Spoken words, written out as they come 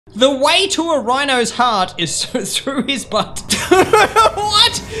The way to a rhino's heart is through his butt.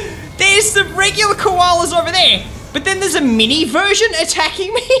 What? There's some regular koalas over there, but then there's a mini version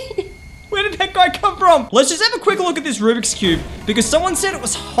attacking me? Where did that guy come from? Let's just have a quick look at this Rubik's Cube, because someone said it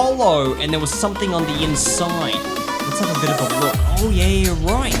was hollow and there was something on the inside. Let's have a bit of a look. Oh yeah, you're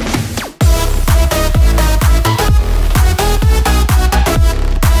right.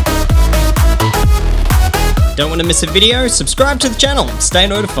 Don't want to miss a video? Subscribe to the channel and stay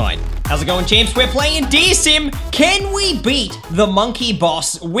notified. How's it going, champs? We're playing DEEEER Sim. Can we beat the monkey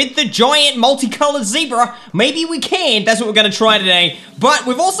boss with the giant multicolored zebra? Maybe we can. That's what we're going to try today. But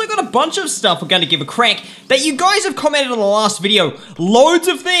we've also got a bunch of stuff we're going to give a crack that you guys have commented on the last video. Loads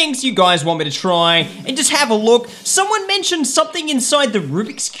of things you guys want me to try and just have a look. Someone mentioned something inside the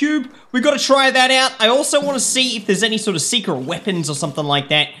Rubik's Cube. We got to try that out. I also want to see if there's any sort of secret weapons or something like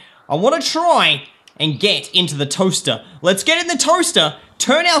that. I want to try and get into the toaster. Let's get in the toaster,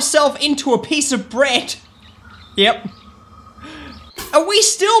 turn ourselves into a piece of bread. Yep. Are we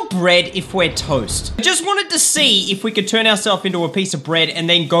still bread if we're toast? I just wanted to see if we could turn ourselves into a piece of bread and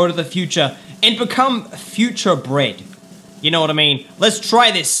then go to the future and become future bread. You know what I mean? Let's try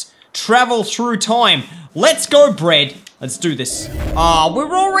this. Travel through time. Let's go, bread. Let's do this. Ah,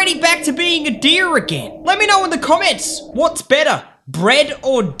 we're already back to being a deer again. Let me know in the comments, what's better, bread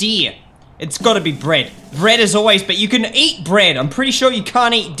or deer? It's gotta be bread. Bread as always, but you can eat bread. I'm pretty sure you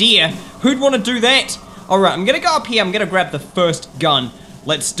can't eat deer. Who'd want to do that? Alright, I'm gonna go up here. I'm gonna grab the first gun.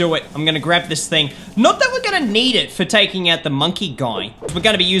 Let's do it. I'm gonna grab this thing. Not that we're gonna need it for taking out the monkey guy. We're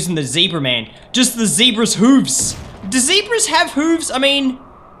gonna be using the zebra man. Just the zebra's hooves. Do zebras have hooves? I mean,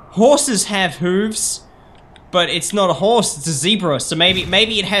 horses have hooves. But it's not a horse, it's a zebra. So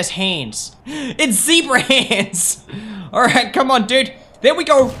maybe it has hands. It's zebra hands. Alright, come on, dude. There we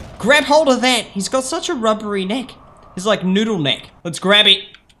go. Grab hold of that. He's got such a rubbery neck. He's like noodle neck. Let's grab it.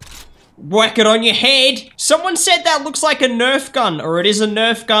 Whack it on your head. Someone said that looks like a Nerf gun, or it is a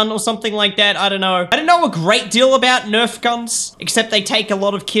Nerf gun or something like that. I don't know. I don't know a great deal about Nerf guns, except they take a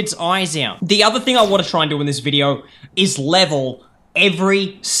lot of kids' eyes out. The other thing I want to try and do in this video is level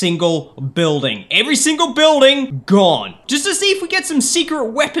every single building. Every single building gone. Just to see if we get some secret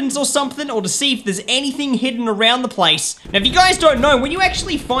weapons or something, or to see if there's anything hidden around the place. Now, if you guys don't know, when you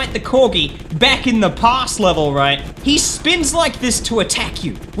actually fight the corgi back in the past level, right, he spins like this to attack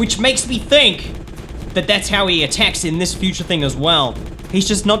you, which makes me think that that's how he attacks in this future thing as well. He's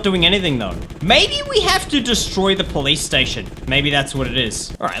just not doing anything though. Maybe we have to destroy the police station. Maybe that's what it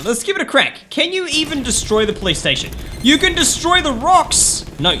is. All right, let's give it a crack. Can you even destroy the police station? You can destroy the rocks.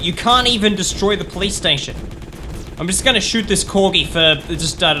 No, you can't even destroy the police station. I'm just gonna shoot this corgi for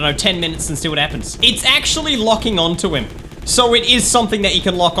just, I don't know, 10 minutes and see what happens. It's actually locking onto him. So it is something that you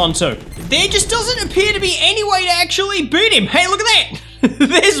can lock onto. There just doesn't appear to be any way to actually beat him. Hey, look at that.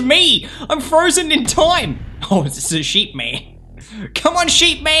 There's me. I'm frozen in time. Oh, it's a sheep man. Come on,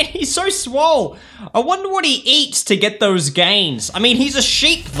 sheep man, he's so swole. I wonder what he eats to get those gains. I mean, he's a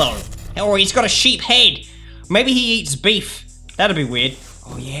sheep though. Or he's got a sheep head. Maybe he eats beef. That'd be weird.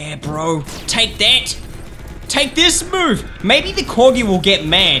 Oh yeah, bro. Take that. Take this move. Maybe the corgi will get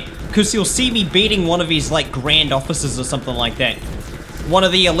mad because he'll see me beating one of his like grand officers or something like that. One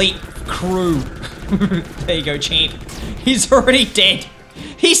of the elite crew. There you go, champ. He's already dead.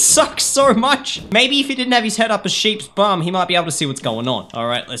 He sucks so much. Maybe if he didn't have his head up a sheep's bum, he might be able to see what's going on. All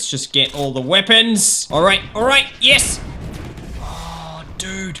right, let's just get all the weapons. All right, yes. Oh,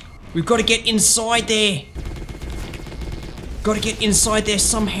 dude. We've got to get inside there. Got to get inside there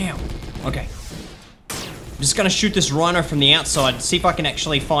somehow. Okay. I'm just going to shoot this rhino from the outside and see if I can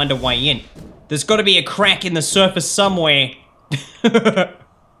actually find a way in. There's got to be a crack in the surface somewhere.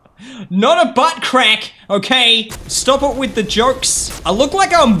 Not a butt crack, okay? Stop it with the jokes. I look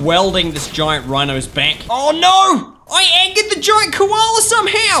like I'm welding this giant rhino's back. Oh no! I angered the giant koala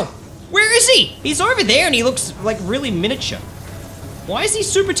somehow! Where is he? He's over there and he looks like really miniature. Why is he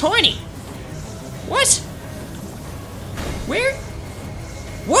super tiny? What? Where?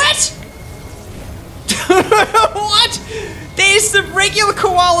 What? What? There's some regular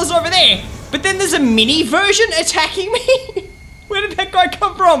koalas over there, but then there's a mini version attacking me? Where did that guy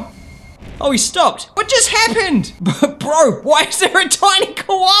come from? Oh, he stopped. What just happened? Bro, why is there a tiny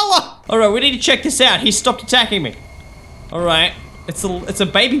koala? All right, we need to check this out. He stopped attacking me. All right, it's a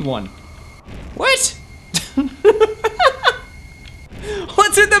baby one. What?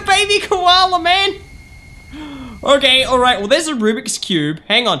 What's in the baby koala, man? Okay, all right, well, there's a Rubik's Cube.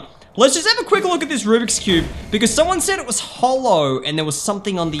 Hang on. Let's just have a quick look at this Rubik's Cube because someone said it was hollow and there was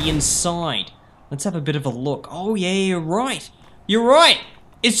something on the inside. Let's have a bit of a look. Oh, yeah, you're right. You're right.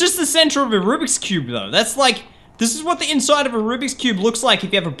 It's just the center of a Rubik's Cube, though. That's like This is what the inside of a Rubik's Cube looks like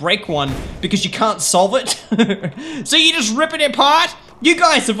if you ever break one because you can't solve it. So you just rip it apart? You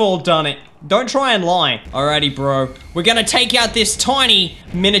guys have all done it. Don't try and lie. Alrighty, bro. We're gonna take out this tiny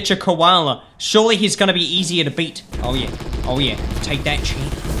miniature koala. Surely he's gonna be easier to beat. Oh yeah. Oh yeah. Take that,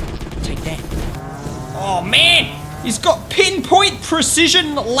 champ. Take that. Oh man! He's got pinpoint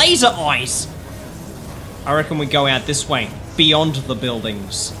precision laser eyes. I reckon we go out this way, beyond the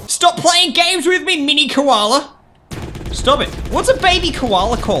buildings. Stop playing games with me, mini koala. Stop it. What's a baby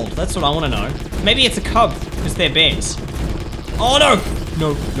koala called? That's what I want to know. Maybe it's a cub, because they're bears. Oh no!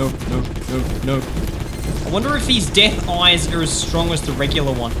 No, no, no, no, no. I wonder if his death eyes are as strong as the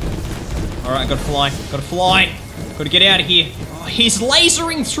regular one. Alright, gotta fly. Gotta fly. Gotta get out of here. Oh, he's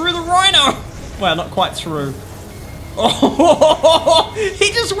lasering through the rhino. Well, not quite through. Oh,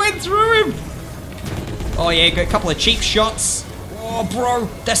 he just went through him. Oh yeah, got a couple of cheap shots. Oh, bro,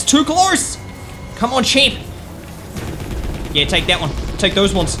 that's too close. Come on, champ. Yeah, take that one. Take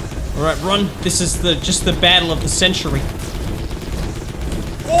those ones. All right, run. This is just the battle of the century.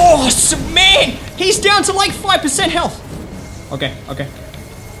 Oh, so, man, he's down to like 5% health. Okay, okay,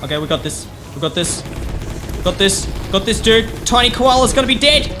 okay. We got this. We got this. Got this. Got this, dude. Tiny koala's gonna be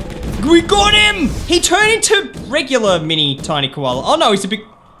dead. We got him. He turned into regular mini tiny koala. Oh no, he's a big.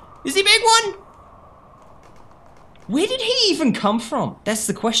 Is he a big one? Where did he even come from? That's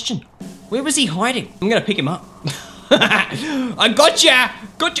the question. Where was he hiding? I'm gonna pick him up. I gotcha!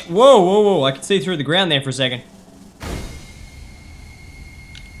 Gotcha! Whoa, whoa, whoa. I could see through the ground there for a second.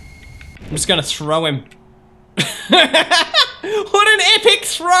 I'm just gonna throw him. What an epic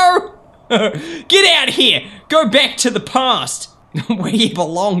throw! Get out of here! Go back to the past! Where you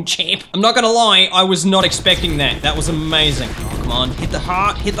belong, champ. I'm not gonna lie, I was not expecting that. That was amazing. Oh, come on, hit the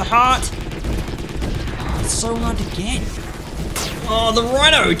heart, hit the heart. It's so hard to get. Oh, the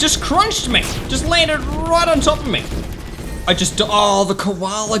rhino just crunched me. Just landed right on top of me. Oh, the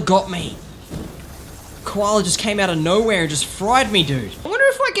koala got me. Koala just came out of nowhere and just fried me, dude. I wonder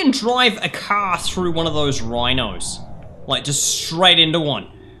if I can drive a car through one of those rhinos. Like, just straight into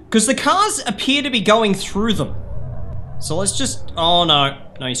one. Because the cars appear to be going through them. So let's just, oh no.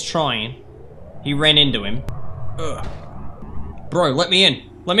 No, he's trying. He ran into him. Ugh. Bro, let me in.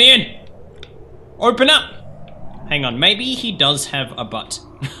 Let me in. Open up. Hang on, maybe he does have a butt.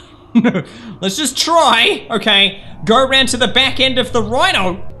 Let's just try. Okay, go around to the back end of the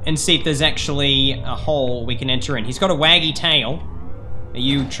rhino and see if there's actually a hole we can enter in. He's got a waggy tail. Are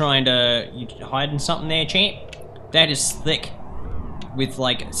you trying to, you hiding something there, champ? That is thick. With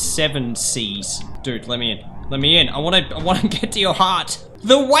like 7 C's. Dude, let me in. Let me in. I wanna get to your heart.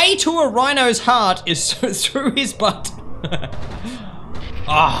 The way to a rhino's heart is through his butt.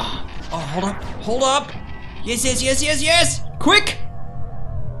 Ah. Oh, hold up. Hold up. Yes, yes, yes, yes, yes. Quick.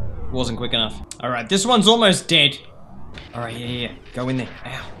 Wasn't quick enough. All right, this one's almost dead. All right, yeah. Go in there.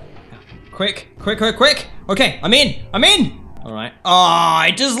 Ow. Quick, quick, quick, quick. Okay, I'm in. I'm in. All right. Oh,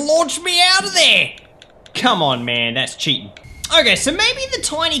 it just launched me out of there. Come on, man. That's cheating. Okay, so maybe the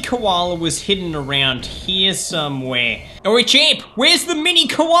tiny koala was hidden around here somewhere. Oh, champ, where's the mini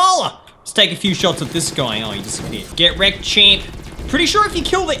koala? Let's take a few shots at this guy. Oh, he disappeared. Get wrecked, champ. Pretty sure if you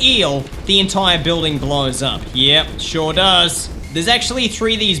kill the eel, the entire building blows up. Yep, sure does. There's actually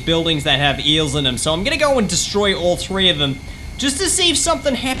 3 of these buildings that have eels in them, so I'm gonna go and destroy all 3 of them just to see if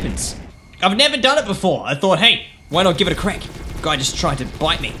something happens. I've never done it before. I thought, hey, why not give it a crack? Guy just tried to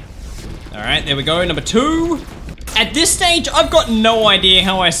bite me. All right, there we go, number 2. At this stage, I've got no idea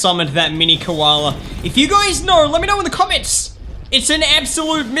how I summoned that mini koala. If you guys know, let me know in the comments. It's an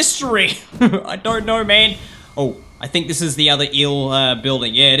absolute mystery. I don't know, man. Oh, I think this is the other eel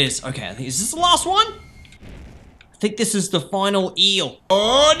building. Yeah, it is. Okay, I think, is this the last one? I think this is the final eel.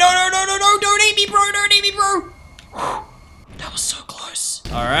 Oh, no, no, no, no, no, don't eat me, bro, don't eat me, bro. Whew, that was so close.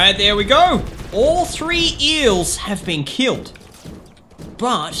 All right, there we go. All 3 eels have been killed,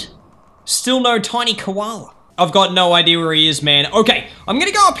 but still no tiny koala. I've got no idea where he is, man. Okay, I'm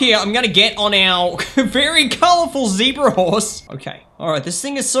gonna go up here. I'm gonna get on our very colorful zebra horse. Okay, all right, this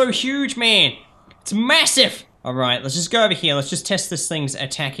thing is so huge, man. It's massive. All right, let's just go over here. Let's just test this thing's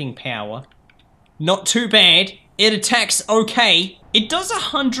attacking power. Not too bad. It attacks okay. It does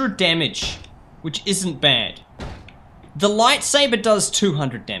 100 damage, which isn't bad. The lightsaber does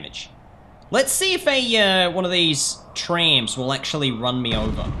 200 damage. Let's see if one of these trams will actually run me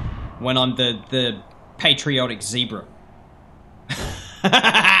over when I'm the patriotic zebra.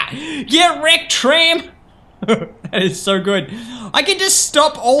 Get wrecked, tram! That is so good. I can just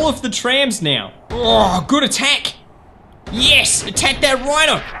stop all of the trams now. Oh, good attack. Yes, attack that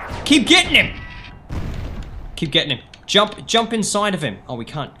rhino. Keep getting him. Keep getting him. Jump inside of him. Oh, we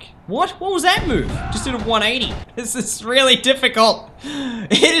can't. What? What was that move? Just did a 180. This is really difficult.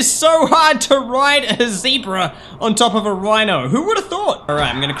 It is so hard to ride a zebra on top of a rhino. Who would have thought? All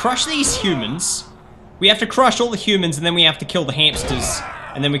right, I'm gonna crush these humans. We have to crush all the humans and then we have to kill the hamsters.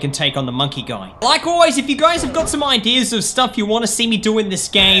 And then we can take on the monkey guy. Like always, if you guys have got some ideas of stuff you want to see me do in this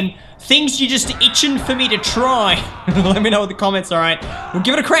game, things you're just itching for me to try, let me know in the comments, alright? We'll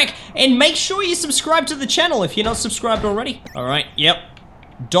give it a crack. And make sure you subscribe to the channel if you're not subscribed already. Alright, yep.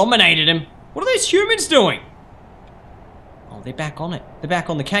 Dominated him. What are those humans doing? Oh, they're back on it. They're back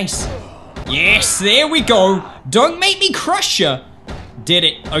on the case. Yes, there we go. Don't make me crush you. Did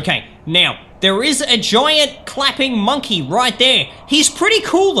it. Okay, now, there is a giant clapping monkey right there. He's pretty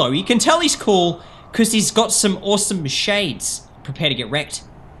cool though. You can tell he's cool because he's got some awesome shades. Prepare to get wrecked.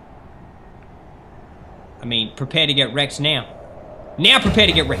 I mean, prepare to get wrecked now. Now prepare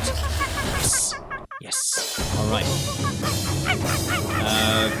to get wrecked. Yes. Yes. All right.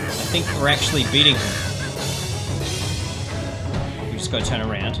 I think we're actually beating him. We just gotta turn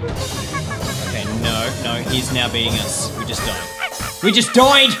around. Okay, no, he's now beating us. We just died. We just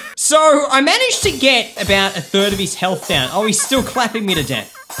died! So, I managed to get about a third of his health down. Oh, he's still clapping me to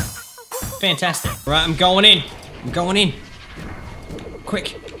death. Fantastic. Right, I'm going in. I'm going in.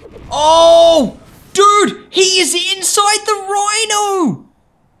 Quick. Oh! Dude! He is inside the rhino!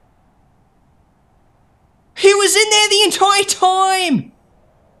 He was in there the entire time!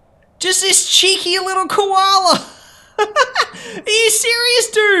 Just this cheeky little koala! Are you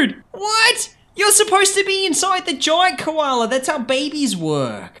serious, dude? What? You're supposed to be inside the giant koala. That's how babies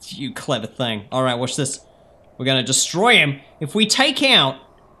work. You clever thing. All right, watch this. We're gonna destroy him. If we take out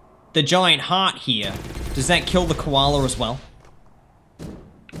the giant heart here, does that kill the koala as well?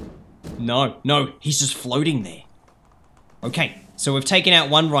 No, he's just floating there. Okay, so we've taken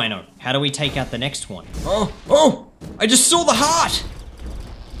out one rhino. How do we take out the next one? Oh, I just saw the heart.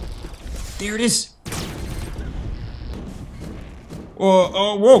 There it is.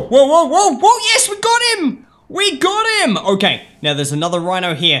 Whoa, yes, we got him! We got him! Okay, now there's another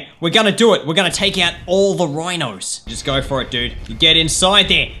rhino here. We're gonna do it. We're gonna take out all the rhinos. Just go for it, dude. You get inside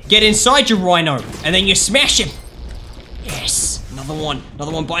there. Get inside your rhino, and then you smash him. Yes, another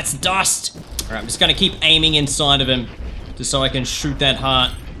one bites the dust. All right, I'm just gonna keep aiming inside of him, just so I can shoot that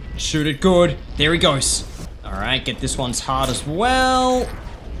heart. Shoot it good. There he goes. All right, get this one's heart as well.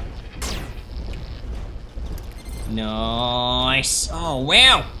 Nice. Oh,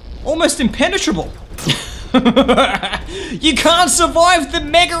 wow. Almost impenetrable. You can't survive the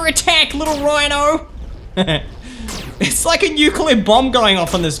mega attack, little rhino. It's like a nuclear bomb going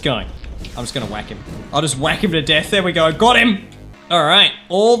off on this guy. I'm just gonna whack him. I'll just whack him to death. There we go. Got him. All right.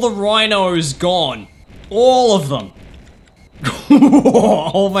 All the rhinos gone. All of them.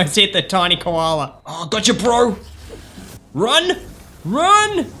 Almost hit the tiny koala. Oh, gotcha, bro. Run.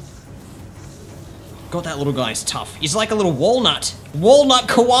 Run. God, that little guy's tough. He's like a little walnut. Walnut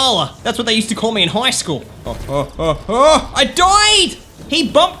koala. That's what they used to call me in high school. I died!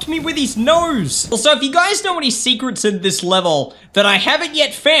 He bumped me with his nose. Also, if you guys know any secrets in this level that I haven't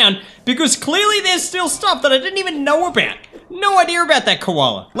yet found, because clearly there's still stuff that I didn't even know about. No idea about that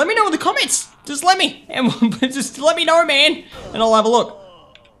koala. Let me know in the comments. Just let me know, man. And I'll have a look.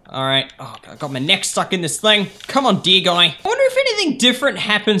 All right, oh, I got my neck stuck in this thing. Come on, dear guy. I wonder if anything different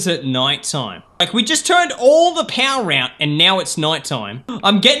happens at nighttime. Like, we just turned all the power out and now it's nighttime.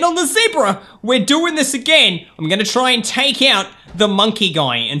 I'm getting on the zebra. We're doing this again. I'm gonna try and take out the monkey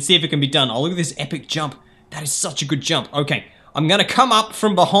guy and see if it can be done. Oh, look at this epic jump. That is such a good jump. Okay, I'm gonna come up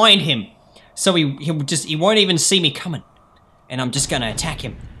from behind him. So he won't even see me coming. And I'm just gonna attack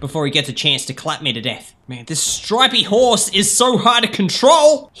him before he gets a chance to clap me to death. Man, this stripy horse is so hard to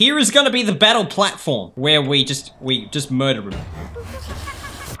control. Here is gonna be the battle platform where we just murder him.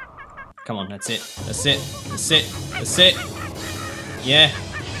 Come on, that's it. That's it. That's it. That's it. Yeah.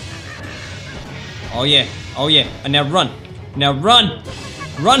 Oh yeah. Oh yeah. And now run. Now run.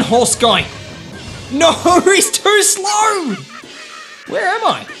 Run, horse guy. No, he's too slow. Where am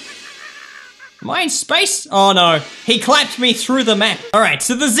I? Am I in space? Oh no, he clapped me through the map. All right,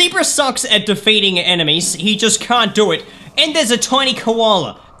 so the zebra sucks at defeating enemies. He just can't do it. And there's a tiny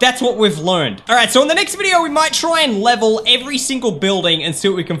koala. That's what we've learned. All right, so in the next video, we might try and level every single building and see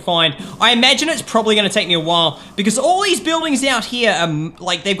what we can find. I imagine it's probably gonna take me a while because all these buildings out here,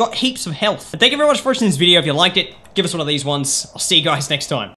 like, they've got heaps of health. But thank you very much for watching this video. If you liked it, give us one of these ones. I'll see you guys next time.